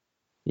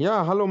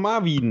Ja, hallo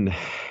Marvin.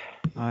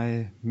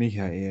 Hi,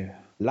 Michael.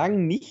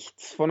 Lang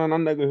nichts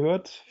voneinander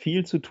gehört,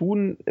 viel zu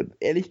tun.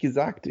 Ehrlich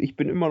gesagt, ich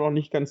bin immer noch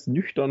nicht ganz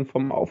nüchtern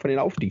von den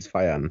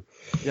Aufstiegsfeiern.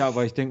 Ja,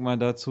 aber ich denke mal,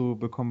 dazu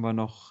bekommen wir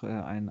noch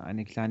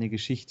eine kleine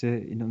Geschichte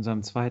in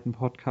unserem zweiten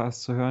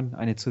Podcast zu hören.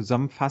 Eine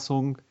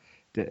Zusammenfassung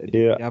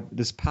Ja.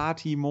 des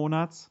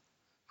Party-Monats.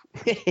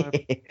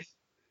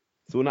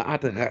 So eine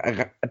Art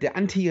der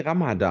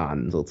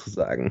Anti-Ramadan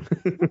sozusagen.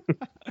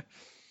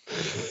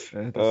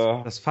 Äh,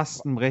 Das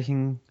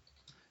Fastenbrechen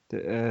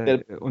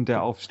der, und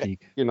der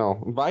Aufstieg.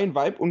 genau. Wein,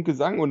 Weib und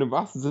Gesang und im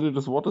wahrsten Sinne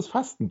des Wortes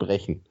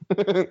Fastenbrechen.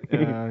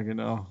 Ja,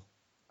 genau.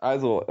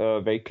 Also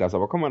Weltklasse,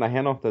 aber kommen wir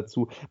nachher noch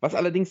dazu. Was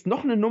allerdings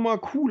noch eine Nummer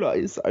cooler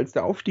ist als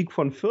der Aufstieg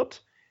von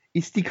Fürth,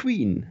 ist die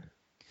Queen.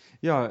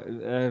 Ja,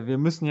 wir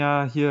müssen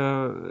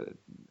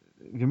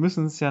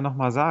es ja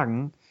nochmal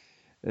sagen,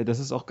 das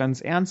ist auch ganz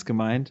ernst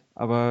gemeint,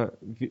 aber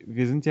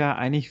wir sind ja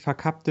eigentlich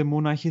verkappte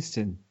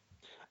Monarchistin.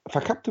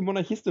 Verkappte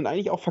Monarchistin und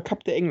eigentlich auch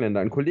verkappte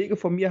Engländer. Ein Kollege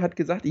von mir hat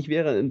gesagt, ich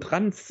wäre ein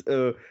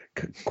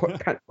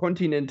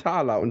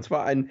Transkontinentaler und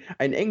zwar ein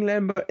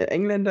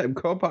Engländer im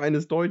Körper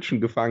eines Deutschen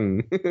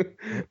gefangen.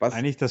 Was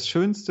Eigentlich das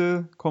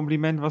schönste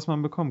Kompliment, was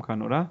man bekommen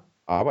kann, oder?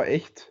 aber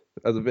echt,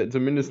 also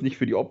zumindest nicht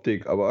für die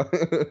Optik, aber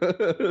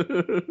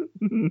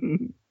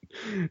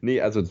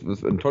nee, also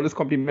ein tolles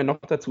Kompliment noch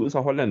dazu ist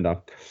er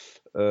Holländer.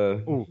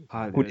 Äh, Oh,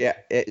 gut, er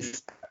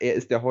ist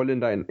der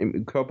Holländer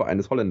im Körper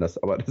eines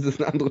Holländers, aber das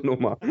ist eine andere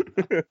Nummer.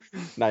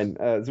 Nein,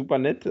 super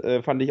nett,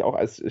 fand ich auch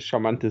als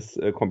charmantes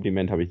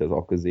Kompliment, habe ich das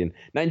auch gesehen.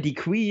 Nein, die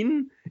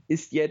Queen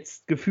ist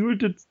jetzt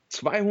gefühlte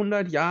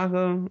 200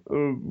 Jahre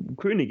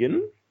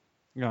Königin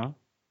ja.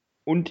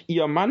 und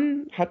ihr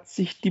Mann hat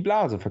sich die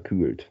Blase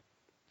verkühlt.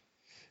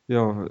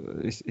 Ja,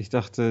 ich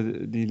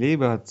dachte, die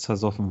Leber hat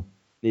zersoffen.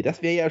 Nee,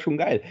 das wäre ja schon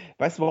geil.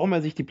 Weißt du, warum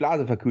er sich die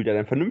Blase verkühlt hat?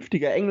 Ein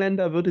vernünftiger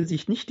Engländer würde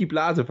sich nicht die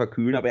Blase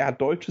verkühlen, aber er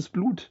hat deutsches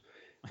Blut.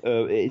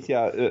 Er ist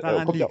ja,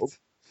 Daran liegt's.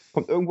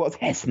 kommt irgendwo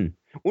aus Hessen.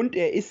 Und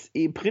er ist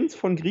Prinz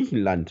von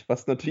Griechenland,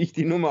 was natürlich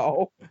die Nummer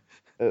auch.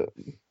 Äh,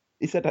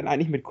 ist er dann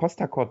eigentlich mit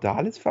Costa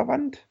Cordalis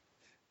verwandt?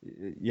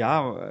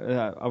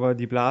 Ja, aber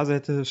die Blase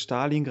hätte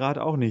Stalingrad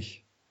auch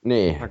nicht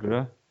Nee, gepackt,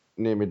 oder?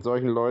 nee, mit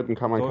solchen Leuten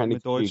kann man keine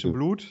Mit deutschem Kriege.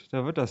 Blut,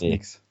 da wird das Nee.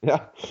 nix.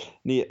 Ja,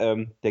 nee,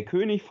 der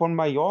König von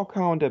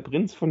Mallorca und der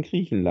Prinz von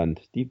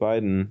Griechenland, die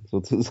beiden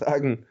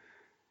sozusagen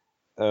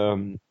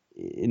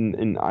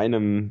in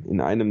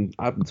einem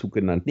Atemzug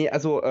genannt. Nee,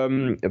 also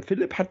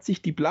Philipp hat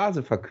sich die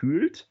Blase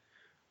verkühlt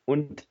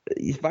und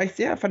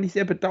fand ich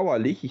sehr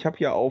bedauerlich. Ich habe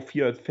ja auf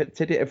hier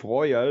ZDF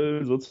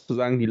Royal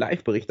sozusagen die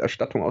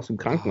Live-Berichterstattung aus dem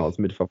Krankenhaus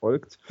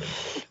mitverfolgt.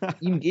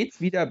 Ihm geht's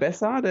wieder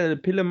besser, der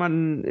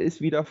Pillemann ist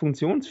wieder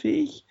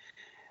funktionsfähig.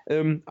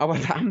 Aber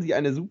da haben sie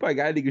eine super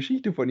geile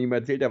Geschichte von ihm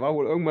erzählt. Er war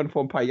wohl irgendwann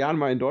vor ein paar Jahren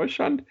mal in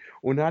Deutschland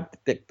und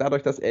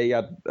dadurch, dass er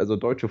ja also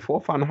deutsche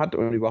Vorfahren hat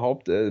und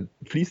überhaupt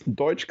fließend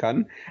Deutsch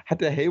kann,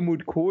 hat der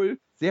Helmut Kohl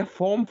sehr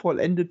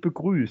formvollendet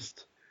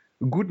begrüßt.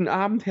 Guten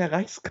Abend, Herr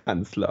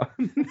Reichskanzler.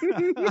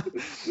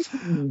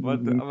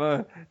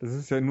 Aber das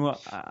ist ja nur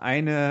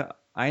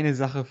eine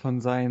Sache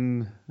von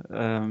seinen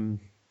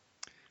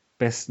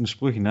besten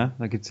Sprüchen, ne?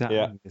 Da gibt's ja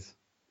Ja. einiges.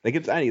 Da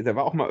gibt es einiges. Er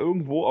war auch mal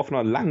irgendwo auf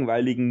einer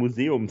langweiligen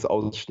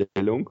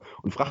Museumsausstellung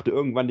und fragte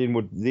irgendwann den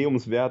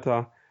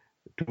Museumswärter,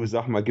 du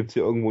sag mal, gibt es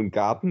hier irgendwo einen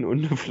Garten und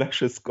eine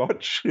Flasche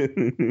Scotch?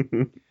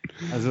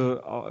 Also,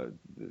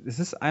 es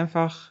ist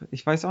einfach,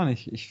 ich weiß auch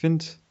nicht, ich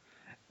finde,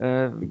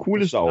 Eine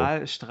coole das Sau.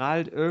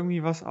 strahlt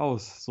irgendwie was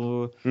aus.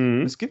 So, und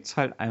Mhm. es gibt's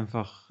halt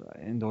einfach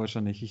in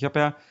Deutschland nicht. Ich habe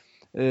ja,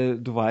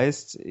 du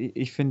weißt,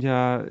 ich finde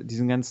ja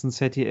diesen ganzen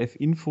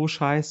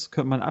ZDF-Info-Scheiß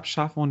könnte man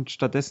abschaffen und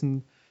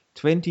stattdessen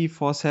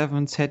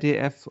 24/7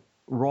 ZDF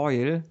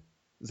Royal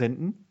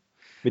senden.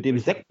 Mit dem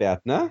Ich habe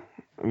Seckbert, ne?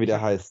 Wie ich der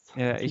hab, heißt.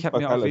 ich hab Super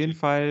mir auf geiler jeden Typ.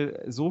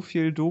 Fall so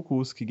viel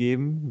Dokus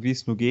gegeben, wie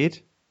es nur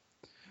geht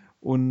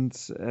und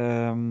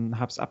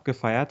hab's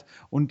abgefeiert.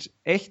 Und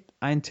echt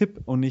ein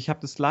Tipp, und ich habe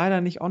das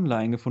leider nicht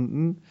online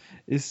gefunden,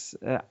 ist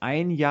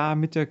ein Jahr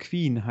mit der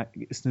Queen.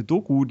 Ist eine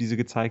Doku, die sie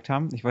gezeigt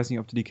haben. Ich weiß nicht,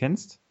 ob du die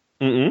kennst.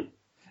 Mhm.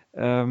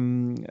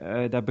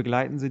 Da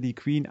begleiten sie die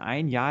Queen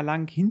ein Jahr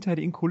lang hinter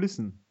den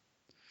Kulissen.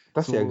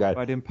 Das ist ja So geil.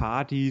 bei den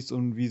Partys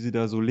und wie sie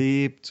da so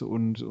lebt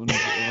und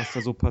was da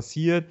so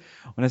passiert.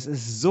 Und das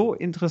ist so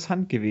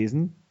interessant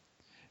gewesen.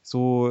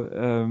 So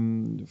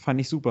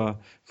fand ich super.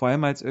 Vor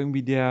allem als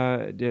irgendwie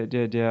der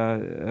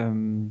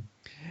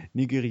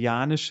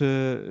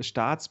nigerianische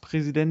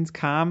Staatspräsident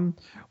kam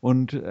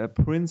und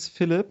Prinz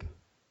Philip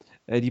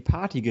die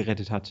Party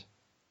gerettet hat.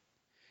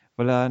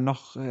 Weil er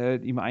noch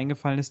ihm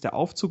eingefallen ist, der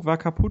Aufzug war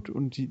kaputt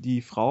und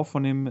die Frau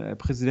von dem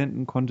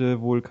Präsidenten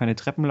konnte wohl keine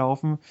Treppen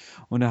laufen.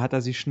 Und da hat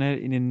er sie schnell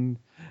in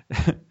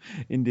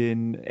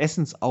den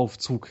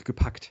Essensaufzug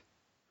gepackt.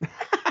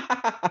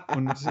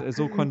 Und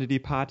so konnte die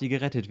Party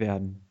gerettet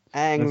werden.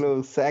 Das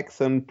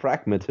Anglo-Saxon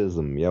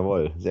Pragmatism.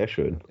 Jawohl, sehr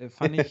schön.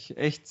 fand ich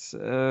echt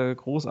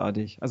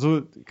großartig.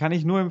 Also kann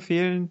ich nur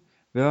empfehlen,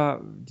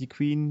 wer die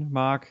Queen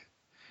mag,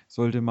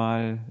 sollte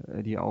mal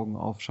die Augen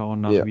aufschauen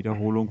nach Ja.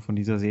 Wiederholung von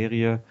dieser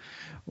Serie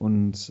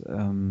und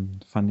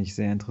fand ich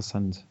sehr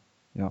interessant.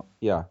 Ja.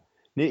 Ja.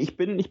 Nee, ich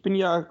bin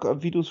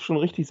ja, wie du es schon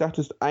richtig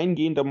sagtest,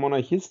 eingehender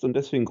Monarchist und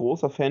deswegen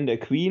großer Fan der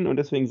Queen und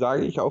deswegen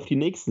sage ich auf die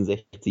nächsten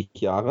 60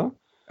 Jahre.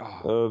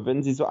 Oh.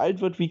 Wenn sie so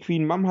alt wird wie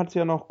Queen Mum, hat sie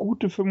ja noch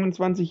gute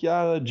 25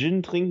 Jahre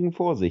Gin trinken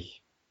vor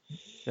sich.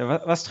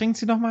 Ja, was trinkt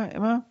sie nochmal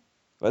immer?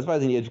 Was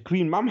weiß ich nicht,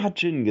 Queen Mum hat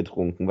Gin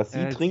getrunken. Was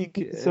sie trinkt,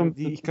 ist so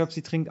Ich glaube,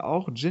 sie trinkt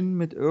auch Gin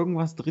mit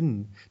irgendwas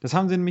drin. Das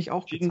haben sie nämlich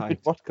auch Gin mit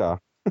gezeigt. Wodka.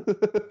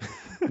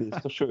 Nee,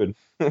 ist doch schön.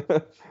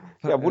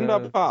 Ja,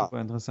 wunderbar.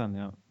 Super interessant,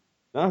 ja.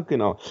 Ja,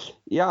 genau.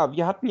 Ja,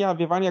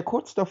 wir waren ja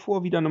kurz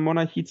davor, wieder eine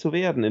Monarchie zu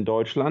werden in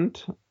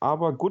Deutschland,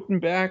 aber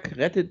Gutenberg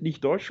rettet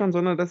nicht Deutschland,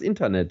 sondern das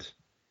Internet.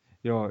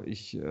 Ja,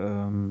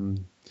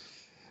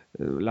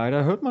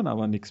 leider hört man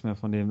aber nichts mehr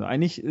von dem.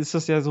 Eigentlich ist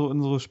das ja so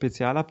unsere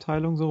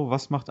Spezialabteilung so.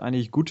 Was macht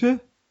eigentlich Gute?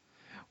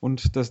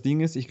 Und das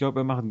Ding ist, ich glaube,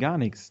 er macht gar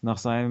nichts. Nach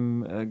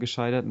seinem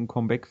gescheiterten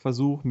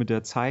Comeback-Versuch mit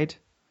der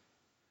Zeit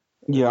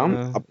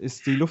Ja,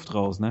 ist die Luft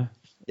raus, ne?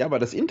 ja, aber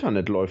das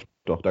Internet läuft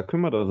doch, da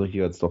kümmert er sich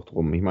jetzt doch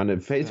drum. Ich meine, Ja.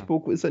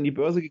 Facebook ist an die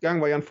Börse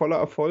gegangen, war ja ein voller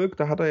Erfolg,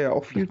 da hat er ja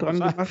auch viel dran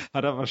gemacht.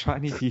 Hat er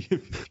wahrscheinlich die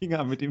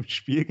Finger mit dem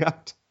Spiel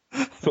gehabt.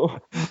 So.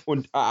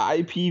 Und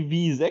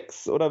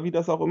IPv6 oder wie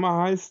das auch immer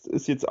heißt,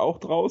 ist jetzt auch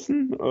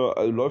draußen.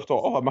 Läuft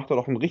doch auch, macht er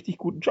doch einen richtig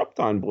guten Job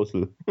da in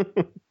Brüssel.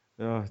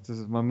 Ja,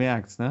 man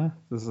merkt's, ne?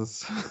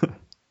 Das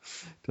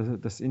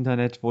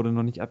Internet wurde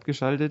noch nicht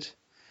abgeschaltet.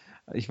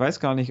 Ich weiß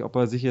gar nicht, ob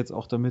er sich jetzt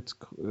auch damit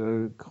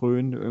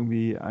krönt,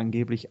 irgendwie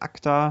angeblich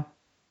ACTA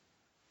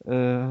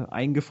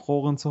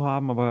eingefroren zu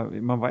haben, aber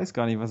man weiß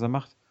gar nicht, was er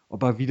macht.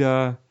 Ob er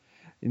wieder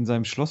in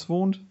seinem Schloss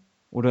wohnt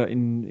oder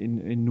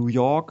in New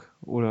York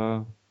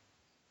oder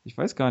ich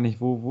weiß gar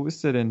nicht, wo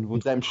ist er denn? In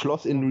seinem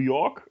Schloss in New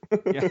York.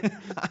 Ja,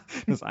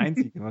 das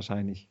einzige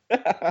wahrscheinlich.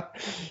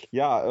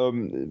 Ja,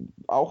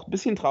 auch ein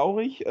bisschen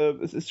traurig.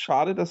 Es ist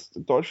schade, dass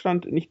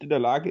Deutschland nicht in der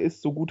Lage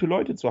ist, so gute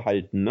Leute zu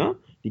halten, ne?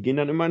 Die gehen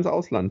dann immer ins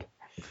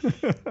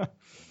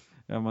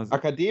Ja, mal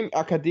sehen.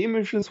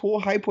 Akademisches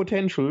High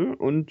Potential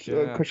und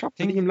Ja. schafft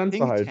nicht im Land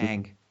zu halten.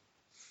 Tank.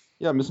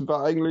 Ja, müssen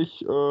wir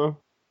eigentlich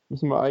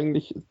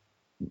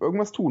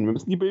irgendwas tun. Wir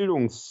müssen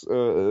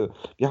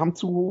wir haben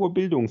zu hohe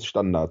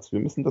Bildungsstandards.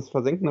 Wir müssen das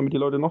versenken, damit die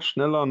Leute noch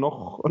schneller,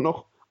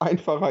 noch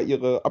einfacher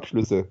ihre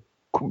Abschlüsse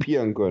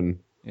kopieren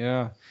können.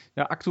 Ja.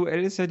 Ja,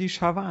 aktuell ist ja die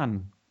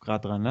Schawan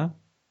gerade dran, ne?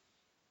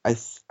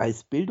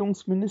 Als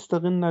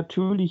Bildungsministerin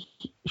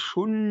natürlich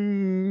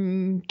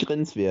schon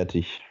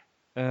grenzwertig.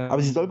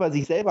 Aber sie soll bei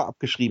sich selber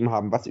abgeschrieben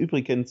haben, was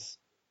übrigens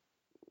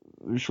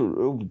schon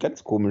irgendwie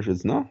ganz komisch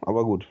ist, ne?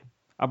 Aber gut.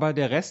 Aber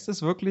der Rest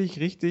ist wirklich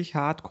richtig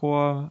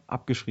hardcore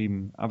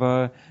abgeschrieben.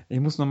 Aber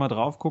ich muss noch mal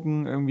drauf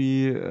gucken,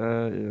 irgendwie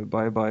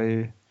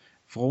bei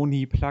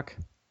Vroni Plug.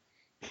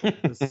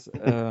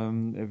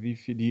 Wie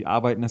viel die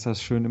arbeiten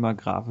das schön immer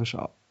grafisch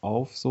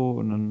auf so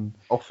und dann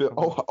Auch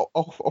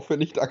für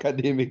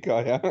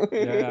Nicht-Akademiker, ja.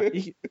 ja,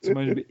 zum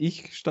Beispiel,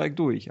 ich steig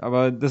durch,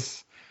 aber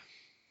das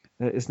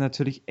ist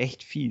natürlich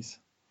echt fies.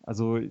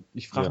 Also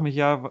ich frage mich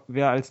ja,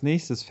 wer als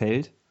nächstes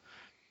fällt.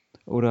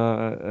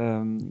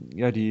 Oder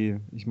ja,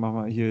 ich mach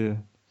mal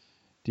hier,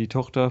 die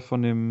Tochter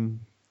von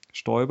dem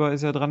Stoiber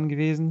ist ja dran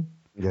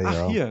gewesen. Ja, Ach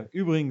ja. hier,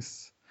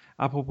 übrigens,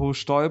 apropos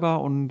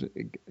Stoiber und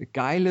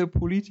geile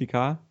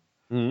Politiker,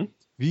 Mhm.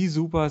 wie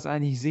super ist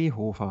eigentlich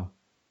Seehofer?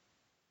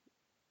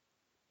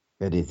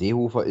 Ja, der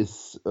Seehofer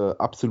ist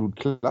absolut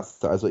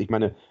klasse. Also ich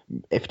meine,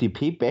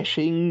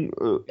 FDP-Bashing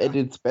at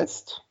its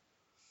best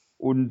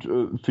und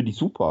finde ich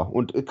super.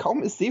 Und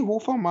kaum ist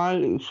Seehofer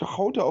mal,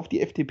 haut er auf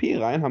die FDP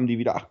rein, haben die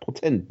wieder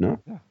 8%, ne?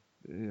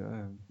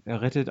 Ja,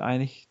 er rettet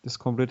eigentlich das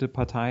komplette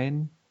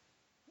Parteien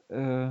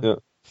Ja.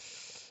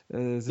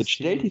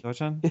 System in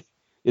Deutschland.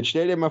 Jetzt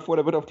stell dir mal vor,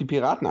 der wird auf die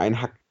Piraten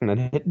einhacken, dann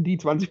hätten die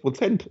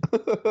 20%.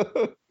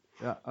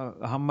 Ja,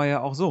 haben wir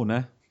ja auch so,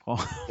 ne?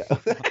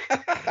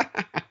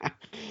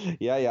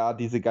 Ja,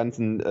 diese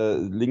ganzen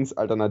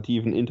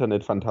linksalternativen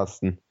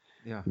Internetfantasten.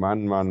 Ja.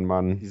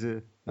 Mann.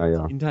 Diese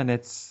Naja.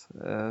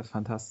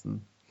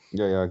 Internets-Fantasten.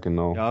 Ja,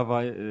 genau. Ja,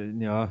 weil,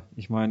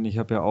 ich meine, ich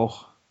habe ja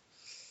auch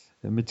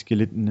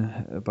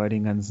mitgelitten bei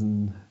den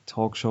ganzen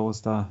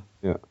Talkshows da.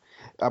 Ja.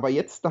 Aber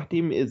jetzt,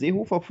 nachdem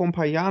Seehofer vor ein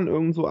paar Jahren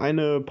irgend so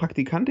eine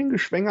Praktikantin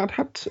geschwängert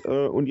hat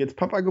und jetzt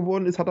Papa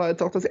geworden ist, hat er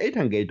jetzt auch das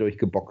Elterngeld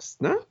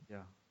durchgeboxt, ne?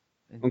 Ja.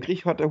 Und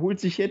holt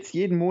sich jetzt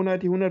jeden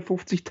Monat die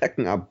 150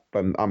 Tacken ab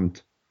beim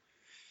Amt.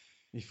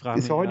 Ich frage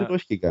Ist mich, ja heute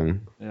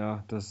durchgegangen.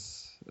 ja,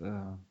 das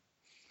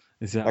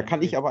ist ja. Da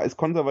kann ich aber als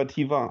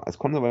Konservativer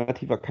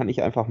kann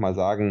ich einfach mal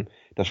sagen,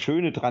 das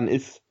Schöne dran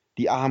ist,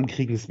 die Armen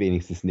kriegen es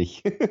wenigstens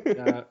nicht.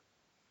 Ja,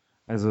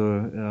 also,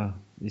 ja,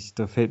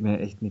 da fällt mir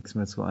echt nichts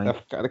mehr zu ein.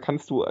 Da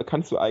kannst du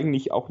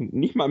eigentlich auch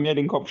nicht mal mehr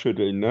den Kopf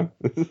schütteln, ne?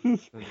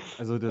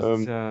 Also, das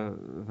ist ja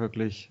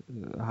wirklich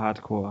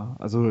hardcore.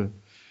 Also,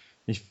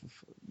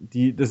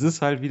 das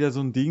ist halt wieder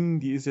so ein Ding,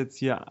 die ist jetzt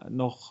hier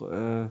noch,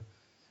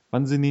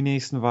 wann sind die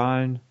nächsten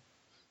Wahlen?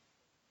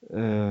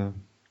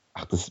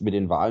 Ach, das mit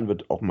den Wahlen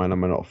wird auch meiner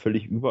Meinung nach auch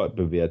völlig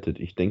überbewertet.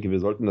 Ich denke, wir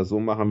sollten das so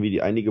machen, wie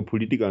die einige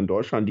Politiker in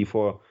Deutschland, die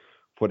vor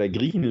der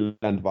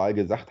Griechenland-Wahl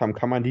gesagt haben,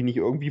 kann man die nicht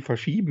irgendwie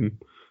verschieben?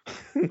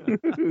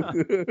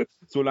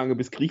 So lange,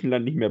 bis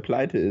Griechenland nicht mehr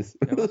pleite ist.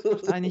 Ja, was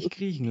macht eigentlich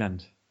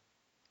Griechenland?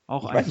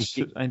 Auch Ich weiß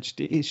nicht. ein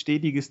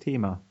stetiges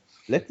Thema.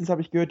 Letztens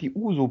habe ich gehört, die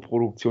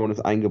Uso-Produktion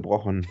ist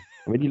eingebrochen.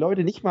 Und wenn die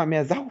Leute nicht mal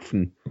mehr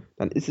saufen,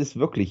 dann ist es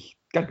wirklich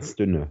ganz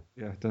dünne.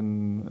 Ja,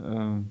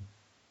 dann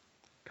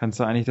kannst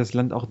du eigentlich das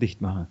Land auch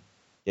dicht machen.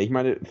 Ja, ich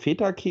meine,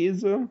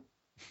 Feta-Käse,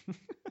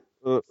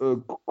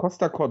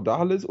 Costa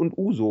Cordalis und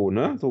Uso,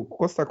 ne? So,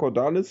 Costa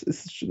Cordalis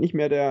ist nicht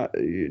mehr der,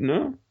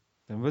 ne?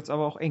 Dann wird es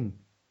aber auch eng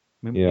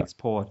mit dem Ja.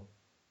 Export.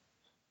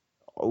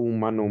 Oh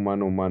Mann, oh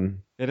Mann, oh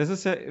Mann. Ja, das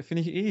ist ja,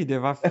 finde ich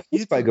der war viel zu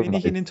Fußballgewalt.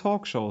 wenig in den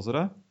Talkshows,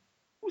 oder?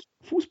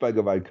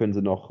 Fußballgewalt können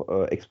sie noch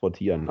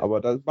exportieren.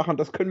 Aber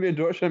das können wir in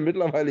Deutschland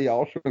mittlerweile ja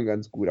auch schon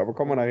ganz gut. Aber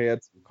kommen wir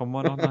nachher zu. Kommen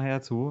wir noch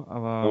nachher zu,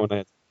 Kommen wir aber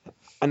nachher zu.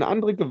 Eine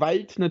andere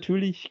Gewalt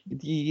natürlich,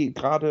 die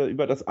gerade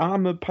über das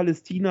arme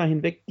Palästina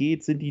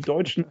hinweggeht, sind die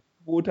deutschen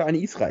U-Boote an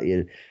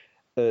Israel.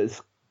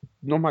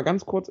 Nochmal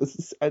ganz kurz, es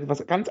ist also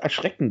was ganz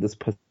Erschreckendes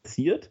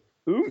passiert.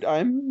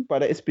 Irgendeinem bei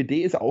der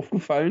SPD ist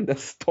aufgefallen,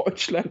 dass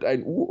Deutschland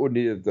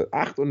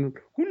acht und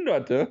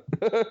hunderte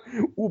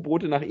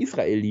U-Boote nach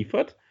Israel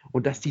liefert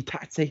und dass die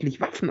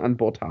tatsächlich Waffen an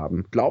Bord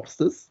haben. Glaubst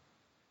du es?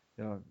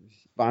 ja,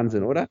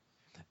 Wahnsinn, oder?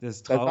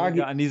 das Da sage Traurige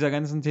ich, an dieser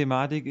ganzen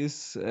Thematik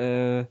ist,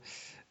 wenn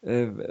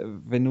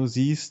du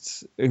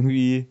siehst,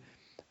 irgendwie,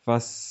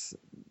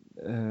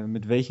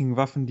 mit welchen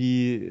Waffen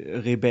die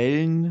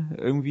Rebellen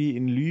irgendwie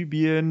in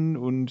Libyen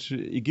und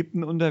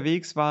Ägypten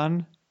unterwegs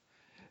waren.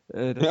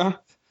 Äh, das,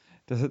 ja,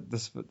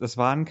 das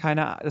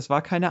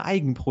war keine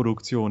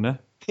Eigenproduktion, ne?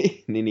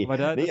 nee, Aber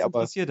das nee, aber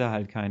interessierte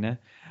halt keine.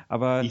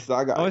 Aber ich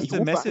sage, ich neueste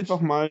rufe Message,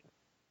 einfach mal,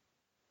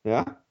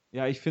 ja,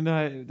 ja, ich finde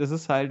halt, das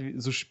ist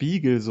halt so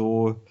Spiegel,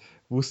 so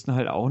wussten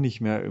halt auch nicht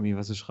mehr irgendwie,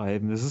 was sie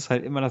schreiben. Das ist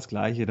halt immer das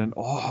Gleiche. Dann,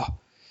 oh,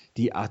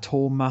 die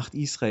Atommacht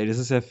Israel, das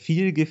ist ja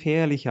viel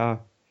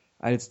gefährlicher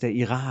als der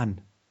Iran.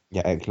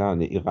 ja, klar,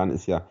 der Iran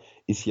ist ja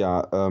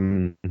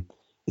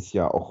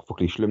auch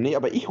wirklich schlimm. Nee,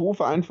 aber ich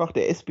rufe einfach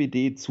der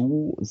SPD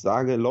zu,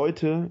 sage,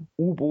 Leute,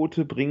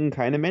 U-Boote bringen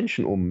keine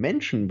Menschen um.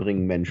 Menschen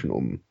bringen Menschen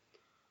um.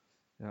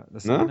 Ja,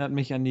 das Ne? erinnert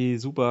mich an die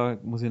super,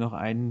 muss ich noch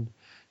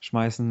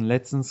einschmeißen.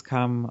 Letztens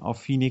kam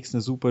auf Phoenix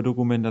eine super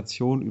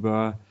Dokumentation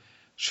über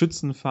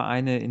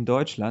Schützenvereine in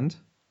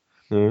Deutschland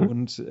Ne?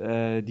 und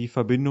die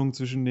Verbindung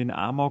zwischen den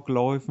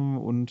Amokläufen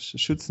und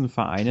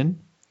Schützenvereinen.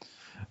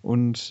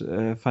 Und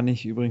fand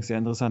ich übrigens sehr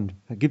interessant.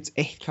 Da gibt es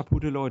echt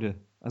kaputte Leute.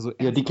 Also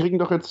Ja, ernst. die kriegen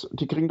doch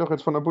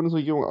jetzt von der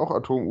Bundesregierung auch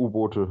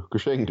Atom-U-Boote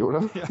geschenkt,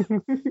 oder?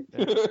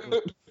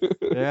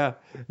 Ja, ja,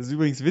 das ist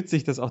übrigens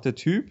witzig, dass auch der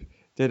Typ,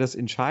 der das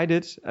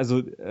entscheidet, also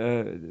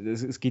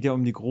es geht ja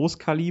um die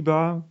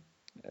Großkaliber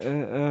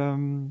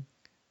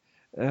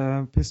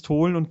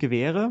Pistolen und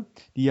Gewehre,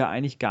 die ja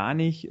eigentlich gar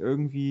nicht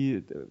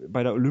irgendwie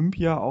bei der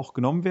Olympia auch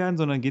genommen werden,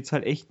 sondern geht es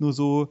halt echt nur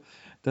so,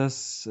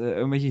 dass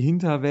irgendwelche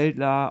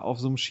Hinterwäldler auf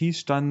so einem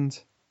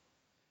Schießstand,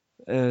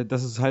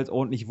 dass es halt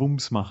ordentlich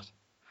Wumms macht.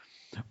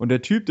 Und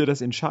der Typ, der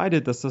das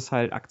entscheidet, dass das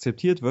halt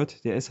akzeptiert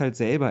wird, der ist halt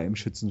selber im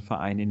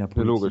Schützenverein in der Ja,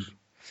 Politik. logisch.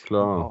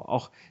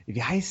 Klar.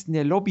 Wie heißt denn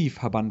der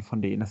Lobbyverband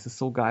von denen? Das ist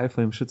so geil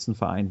von dem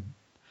Schützenverein.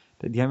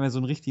 Die haben ja so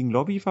einen richtigen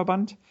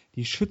Lobbyverband,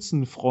 die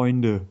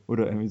Schützenfreunde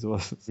oder irgendwie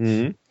sowas.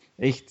 Mhm.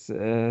 Echt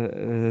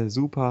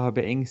super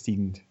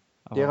beängstigend.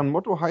 Aber Deren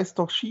Motto heißt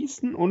doch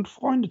Schießen und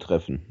Freunde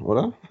treffen,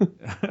 oder?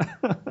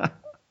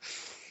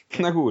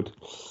 Na gut.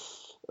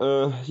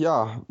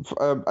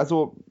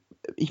 Also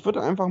ich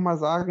würde einfach mal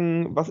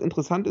sagen, was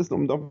interessant ist,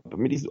 um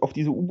auf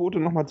diese U-Boote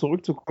nochmal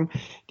zurückzukommen.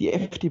 Die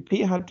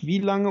FDP hat wie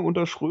lange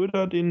unter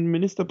Schröder den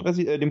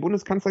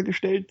Bundeskanzler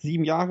gestellt?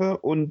 7 Jahre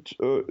und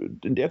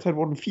in der Zeit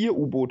wurden 4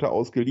 U-Boote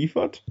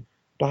ausgeliefert.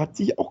 Da hat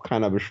sich auch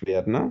keiner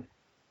beschwert, ne?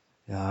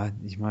 ja,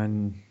 ich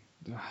meine,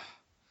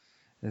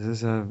 es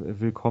ist ja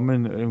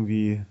willkommen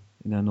irgendwie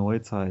in der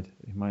Neuzeit.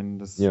 Ich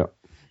meine, Ja.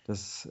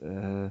 das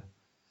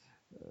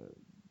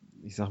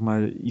ich sag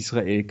mal,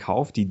 Israel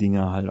kauft die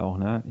Dinger halt auch,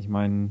 ne? Ich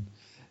meine,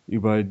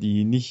 über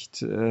die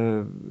nicht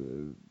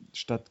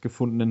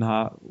gefunden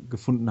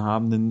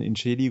habenden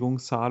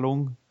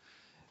Entschädigungszahlungen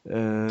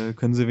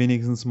können sie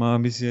wenigstens mal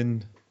ein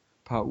bisschen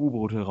paar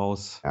U-Boote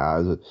raus. Ja,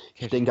 also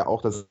ich denke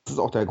auch, das ist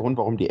auch der Grund,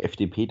 warum die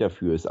FDP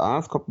dafür ist.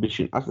 Es kommt ein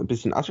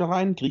bisschen Asche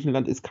rein.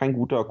 Griechenland ist kein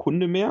guter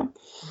Kunde mehr.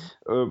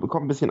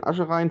 Kommt ein bisschen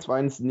Asche rein.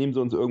 Zweitens nehmen sie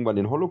uns irgendwann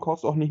den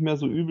Holocaust auch nicht mehr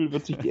so übel,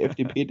 wird sich die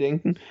FDP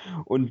denken.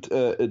 Und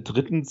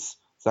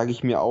drittens sage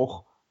ich mir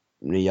auch,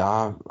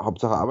 ja,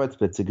 Hauptsache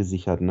Arbeitsplätze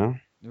gesichert, ne?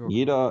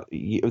 Ja,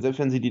 Selbst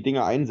wenn sie die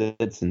Dinge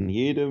einsetzen,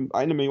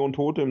 1 Million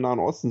Tote im Nahen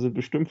Osten sind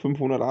bestimmt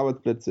 500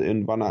 Arbeitsplätze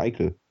in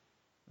Wanne-Eickel.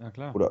 ja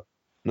klar. Oder,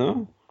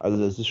 ne? Also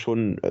das ist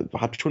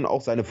hat schon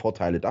auch seine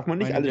Vorteile. Darf man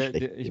nicht alles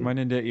schlecht Ich sehen.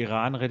 meine, der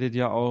Iran rettet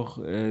ja auch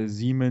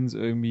Siemens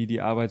irgendwie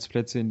die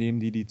Arbeitsplätze, indem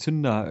die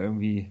Zünder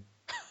irgendwie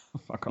Ja,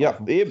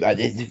 verkaufen. eben.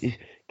 Also,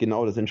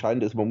 genau, das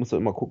Entscheidende ist, man muss ja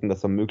immer gucken,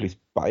 dass dann möglichst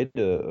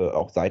beide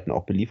auch Seiten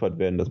auch beliefert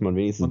werden, dass man Von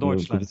wenigstens eine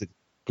Deutschland.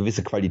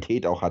 gewisse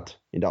Qualität auch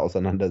hat in der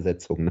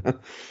Auseinandersetzung. Ne?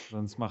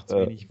 Sonst macht es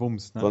Äh, wenig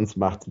Wumms, ne? sonst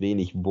macht es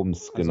wenig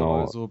Wumms, Also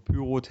genau. so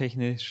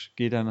pyrotechnisch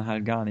geht dann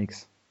halt gar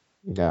nichts.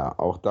 Ja,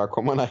 auch da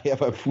kommen wir nachher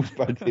beim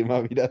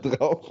Fußballthema wieder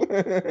drauf.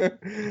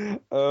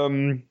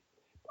 ähm,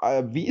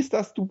 wie ist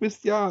das? Du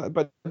bist ja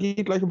bei dir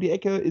gleich um die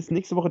Ecke, ist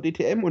nächste Woche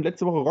DTM und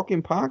letzte Woche Rock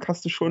im Park.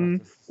 Hast du Ja,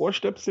 schon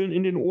Ohrstöpseln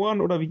in den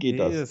Ohren oder wie geht nee,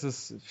 das? es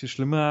ist viel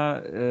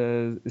schlimmer,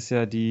 ist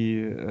ja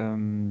die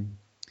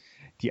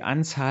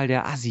Anzahl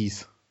der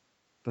Assis.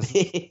 Das ist,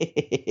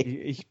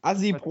 ich,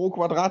 Assi pro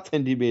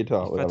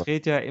Quadratzentimeter, ich oder was?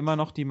 vertrete ja immer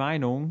noch die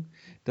Meinung,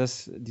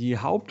 dass die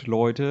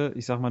Hauptleute,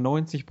 ich sag mal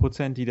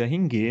 90%, die da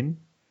hingehen,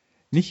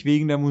 nicht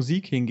wegen der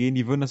Musik hingehen,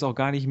 die würden das auch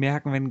gar nicht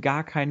merken, wenn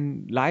gar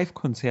kein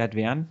Live-Konzert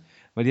wären,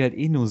 weil die halt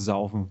eh nur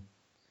saufen.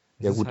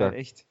 Es Ja ist gut, halt da,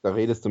 echt, da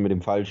redest du mit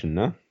dem Falschen,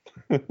 ne?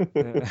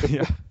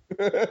 ja,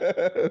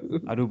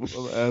 aber du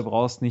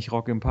brauchst nicht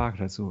Rock im Park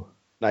dazu.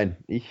 Nein,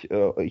 ich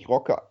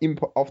rocke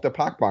auf der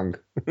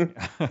Parkbank.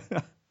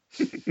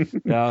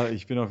 Ja,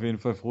 ich bin auf jeden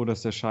Fall froh,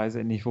 dass der Scheiß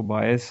endlich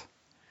vorbei ist.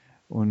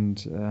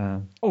 Und,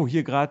 oh,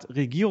 hier gerade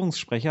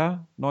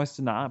Regierungssprecher,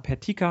 neueste per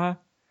Tika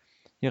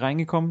hier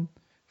reingekommen.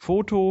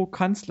 Foto,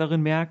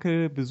 Kanzlerin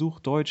Merkel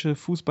besucht deutsche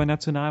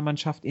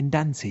Fußballnationalmannschaft in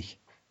Danzig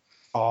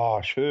Oh,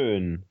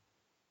 schön.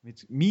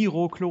 mit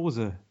Miro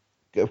Klose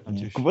am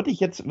Tisch. Würde ich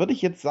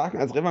jetzt sagen,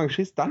 als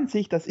Revanchist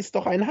Danzig, das ist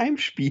doch ein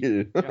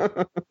Heimspiel. Ja,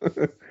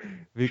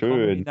 willkommen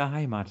in Schön. der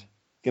Heimat.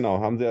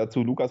 Genau, haben sie ja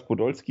zu Lukas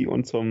Podolski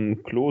und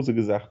zum Klose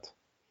gesagt.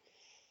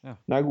 Ja,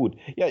 Na gut.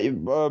 Ja,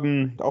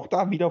 auch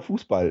da wieder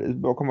Fußball.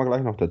 Da kommen wir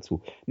gleich noch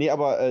dazu. Nee,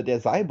 aber der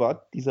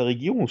Seibert, dieser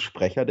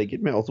Regierungssprecher, der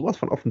geht mir auch sowas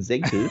von auf den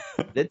Senkel.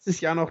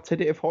 Letztes Jahr noch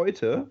ZDF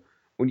heute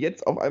und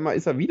jetzt auf einmal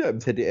ist er wieder im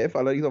ZDF,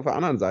 allerdings auf der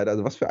anderen Seite.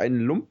 Also was für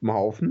einen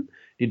Lumpenhaufen.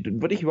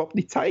 Den würde ich überhaupt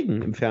nicht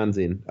zeigen im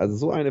Fernsehen. Also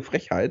so eine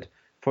Frechheit.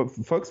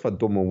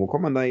 Volksverdummung. Wo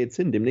kommt man da jetzt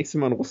hin? Demnächst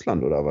sind wir in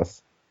Russland oder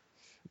was?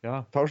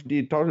 ja.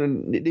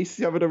 Nächstes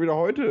Jahr wird er wieder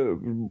heute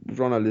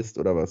Journalist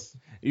oder was?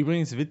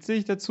 Übrigens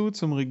witzig dazu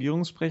zum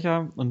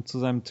Regierungssprecher und zu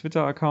seinem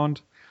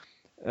Twitter-Account.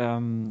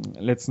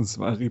 Letztens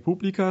war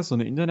Republika, so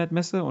eine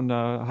Internetmesse, und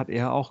da hat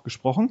er auch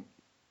gesprochen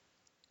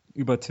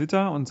über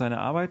Twitter und seine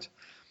Arbeit.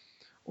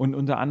 Und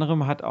unter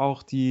anderem hat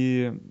auch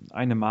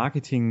eine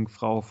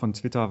Marketingfrau von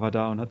Twitter war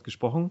da und hat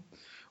gesprochen.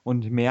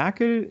 Und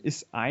Merkel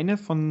ist eine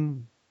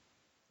von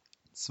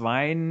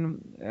zwei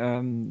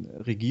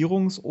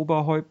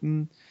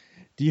Regierungsoberhäupten,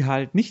 die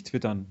halt nicht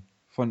twittern.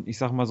 Von, ich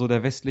sag mal so,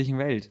 der westlichen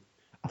Welt.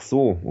 Ach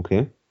so,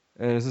 okay.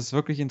 Es ist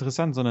wirklich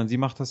interessant, sondern sie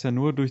macht das ja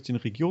nur durch den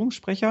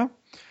Regierungssprecher.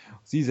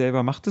 Sie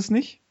selber macht es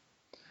nicht.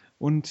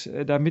 Und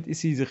damit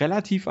ist sie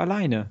relativ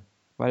alleine.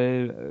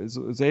 Weil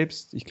so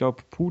selbst, ich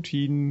glaube,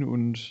 Putin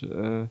und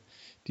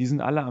die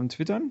sind alle am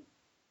Twittern.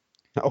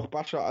 Auch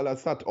Bashar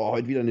al-Assad. Oh,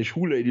 heute wieder eine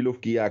Schule in die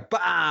Luft gejagt.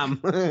 Bam!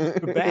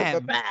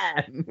 Bam!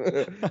 Bam!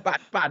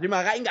 Bad, immer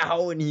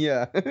reingehauen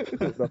hier.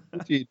 Oder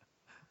Putin.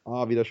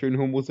 Ah, wieder schön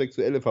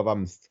Homosexuelle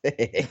verwamst.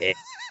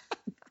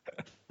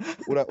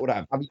 oder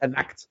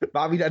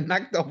war wieder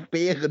nackt auf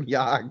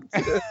Bärenjagd.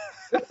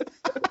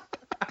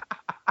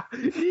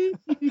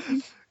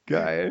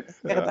 Geil.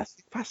 Wäre das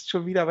fast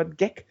schon wieder ein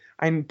Gag?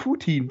 Ein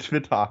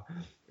Putin-Twitter.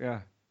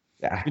 Ja.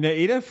 Ja, Ich bin ja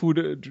eh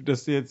dafür,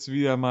 dass du jetzt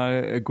wieder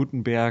mal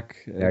Gutenberg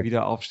Ja.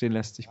 wieder aufstehen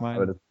lässt. Ich aber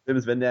meine, das Problem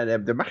ist, wenn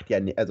der macht ja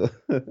nichts. Also,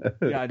 ja,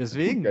 tut ja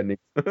deswegen.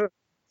 nichts. Das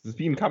ist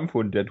wie ein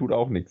Kampfhund, der tut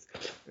auch nichts.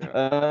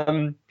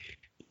 Ja.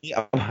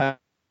 Ja, aber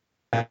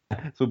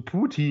so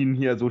Putin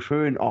hier so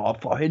schön, oh,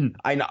 vorhin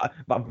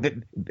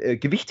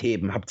Gewicht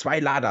heben, hab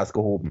 2 Ladas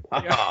gehoben.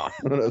 Ja.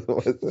 Oder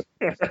so.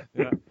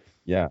 Ja.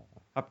 Ja.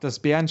 Hab das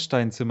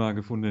Bernsteinzimmer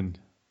gefunden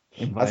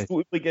im Wald.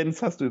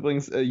 Hast du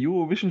übrigens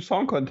Eurovision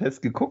Song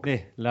Contest geguckt?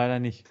 Nee, leider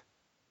nicht.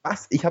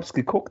 Was? Ich hab's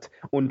geguckt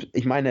und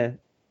ich meine,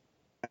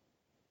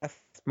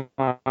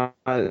 erstmal,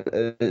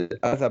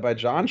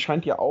 Aserbaidschan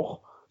scheint ja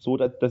auch so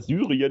das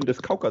Syrien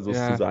des Kaukasus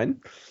Ja. zu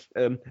sein.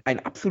 Ein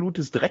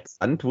absolutes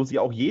Drecksland, wo sie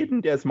auch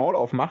jeden, der das Maul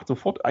aufmacht,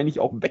 sofort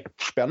eigentlich auch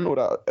wegsperren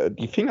oder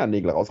die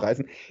Fingernägel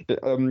rausreißen.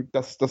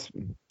 Das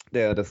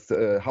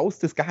Haus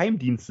des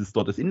Geheimdienstes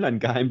dort, des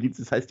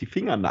Inlandgeheimdienstes, heißt die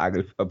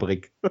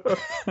Fingernagelfabrik.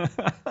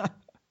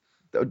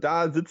 Und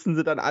da sitzen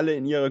sie dann alle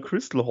in ihrer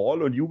Crystal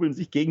Hall und jubeln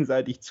sich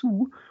gegenseitig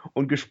zu.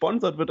 Und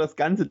gesponsert wird das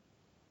Ganze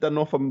dann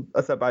noch vom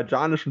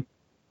aserbaidschanischen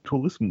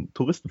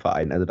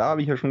Touristenverein. Also da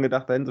habe ich ja schon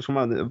gedacht, da hätten sie schon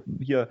mal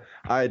hier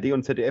ARD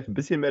und ZDF ein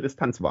bisschen mehr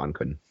Distanz wahren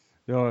können.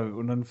 Ja,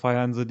 und dann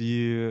feiern sie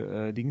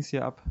die Dings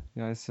hier ab.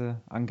 Wie heißt sie?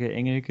 Anke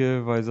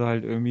Engelke, weil sie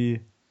halt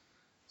irgendwie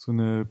so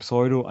eine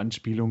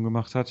Pseudo-Anspielung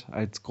gemacht hat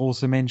als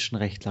große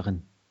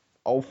Menschenrechtlerin.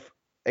 Auf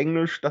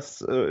Englisch,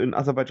 das in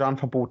Aserbaidschan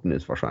verboten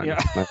ist wahrscheinlich.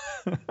 Ja.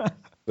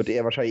 Wird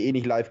eher wahrscheinlich eh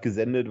nicht live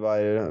gesendet,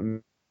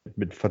 weil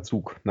mit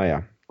Verzug.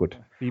 Naja, gut.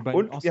 Wie bei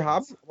den Und wir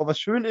haben, Oscars. aber was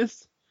schön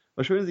ist,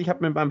 ich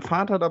habe mit meinem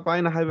Vater dabei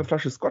eine halbe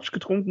Flasche Scotch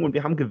getrunken und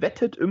wir haben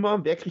gewettet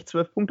immer, wer kriegt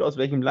 12 Punkte aus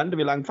welchem Lande.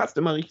 Wir lagen fast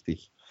immer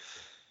richtig.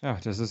 Ja,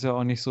 das ist ja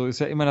auch nicht so, ist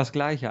ja immer das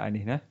Gleiche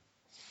eigentlich, ne?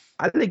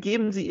 Alle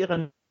geben sie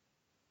ihren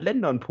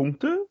Ländern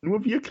Punkte,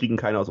 nur wir kriegen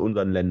keine aus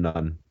unseren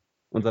Ländern,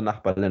 unseren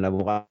Nachbarländern.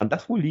 Woran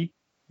das wohl liegt?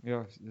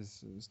 Ja,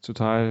 das ist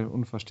total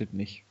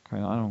unverständlich.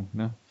 Keine Ahnung,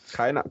 ne?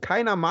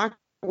 Keiner mag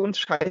uns,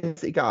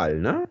 scheißegal,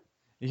 ne?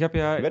 Ich habe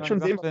ja Ich werde immer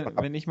schon sehen,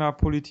 gesagt, wenn ich mal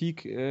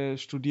Politik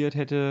studiert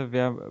hätte,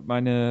 wäre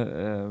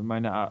meine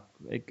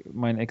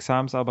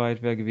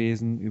Examensarbeit wäre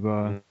gewesen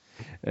über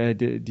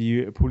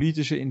die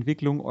politische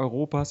Entwicklung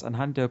Europas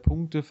anhand der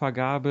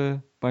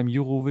Punktevergabe beim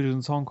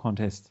Eurovision Song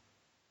Contest.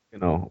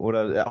 genau.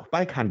 Oder auch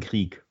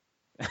Balkankrieg.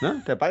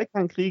 Ne? Der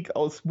Balkankrieg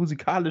aus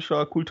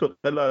musikalischer,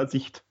 kultureller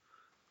Sicht.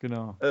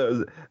 Genau.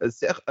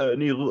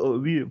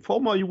 Wie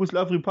former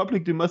Yugoslav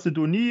Republic de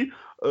Macedonie,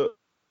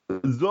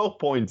 Zor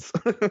Points.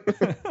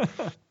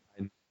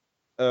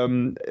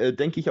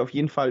 Denke ich auf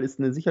jeden Fall, ist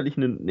sicherlich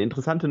eine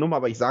interessante Nummer,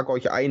 aber ich sage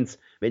euch eins,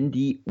 wenn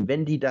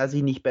die da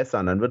sich nicht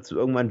bessern, dann wird es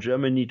irgendwann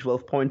Germany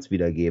 12 Points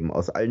wiedergeben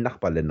aus allen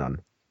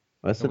Nachbarländern.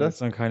 Weißt Ja, du weil es das?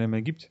 dann keine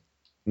mehr gibt.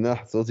 Na,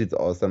 so sieht's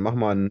aus. Dann machen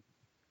wir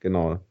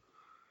genau.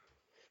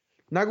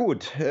 Na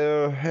gut,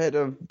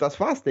 das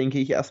war's, denke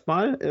ich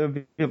erstmal.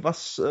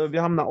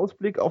 Wir haben einen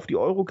Ausblick auf die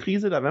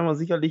Euro-Krise, da werden wir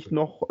sicherlich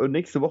noch,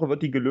 nächste Woche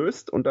wird die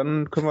gelöst und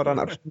dann können wir dann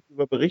abschließend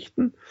darüber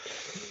berichten.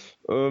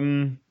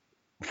 Ähm,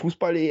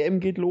 Fußball-EM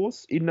geht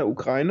los in der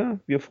Ukraine.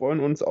 Wir freuen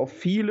uns auf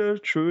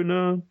viele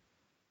schöne,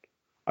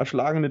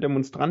 erschlagene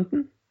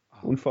Demonstranten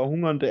und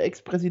verhungernde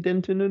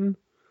Ex-Präsidentinnen.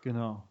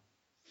 Genau.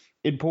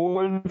 In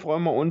Polen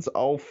freuen wir uns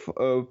auf,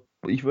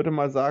 ich würde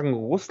mal sagen,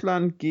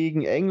 Russland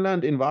gegen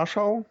England in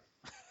Warschau.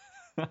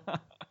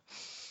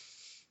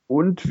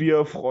 Und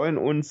wir freuen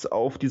uns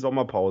auf die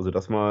Sommerpause,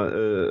 dass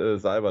wir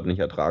Seibert nicht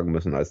ertragen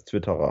müssen als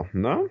Twitterer.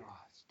 Ne?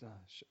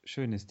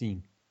 Schönes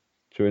Ding.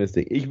 Schönes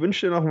Ding. Ich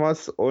wünsche dir noch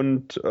was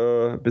und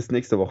bis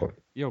nächste Woche.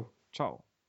 Jo, ciao.